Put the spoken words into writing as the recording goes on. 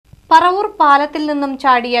പറവൂർ പാലത്തിൽ നിന്നും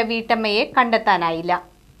ചാടിയ വീട്ടമ്മയെ കണ്ടെത്താനായില്ല.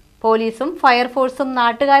 പോലീസും ഫയർഫോഴ്സും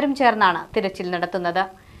നാട്ടുകാരും ചേർന്നാണ് തിരച്ചിൽ നടത്തുന്നത്.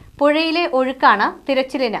 പുഴയിലെ ഒഴുക്കാണ്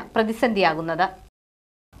തിരച്ചിലിന് പ്രതിസന്ധിയാകുന്നത്.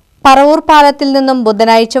 പറവൂർ പാലത്തിൽ നിന്നും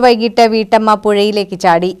ബുധനാഴ്ച വൈകിട്ട് വീട്ടമ്മ പുഴയിലേക്ക്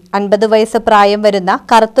ചാടി. 50 വയസ്സ് പ്രായം വരുന്ന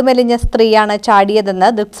കറുത്തുമെലിഞ്ഞ സ്ത്രീയാണ് ചാടിയതെന്ന്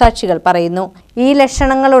ദൃക്സാക്ഷികൾ പറയുന്നു. ഈ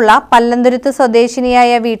ലക്ഷണങ്ങളുള്ള പല്ലന്തുരുത്ത്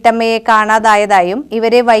സ്വദേശിനിയായ വീട്ടമ്മയെ കാണാതായതായും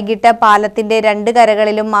ഇവരെ വൈകിട്ട് പാലത്തിന്റെ 2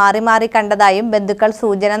 കരകളിലും മാറി മാറി കണ്ടതായും ബന്ധുക്കൾ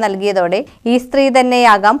സൂചന നൽകിയതോടെ ഈ സ്ത്രീ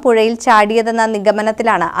തന്നെയാകാം പുഴയിൽ ചാടിയതെന്ന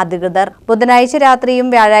നിഗമനത്തിലാണ് അധികൃതർ. ബുധനാഴ്ച രാത്രിയും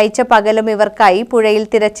വ്യാഴാഴ്ച പകലും ഇവർക്കായി പുഴയിൽ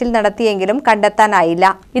തിരച്ചിൽ നടത്തിയെങ്കിലും കണ്ടെത്താനായില്ല.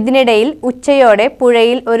 ഇതിനിടയിൽ ഉച്ചയോടെ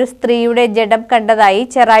പുഴയിൽ ഒരു സ്ത്രീയുടെ ജഡം കണ്ടതായി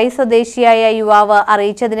ചെറായി സ്വദേശിയായ യുവാവ്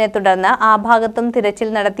അറിയിച്ചതിനെ തുടർന്ന് ആ ഭാഗത്തും തിരച്ചിൽ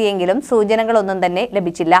നടത്തിയെങ്കിലും സൂചനകളൊന്നും തന്നെ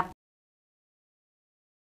ലഭിച്ചില്ല.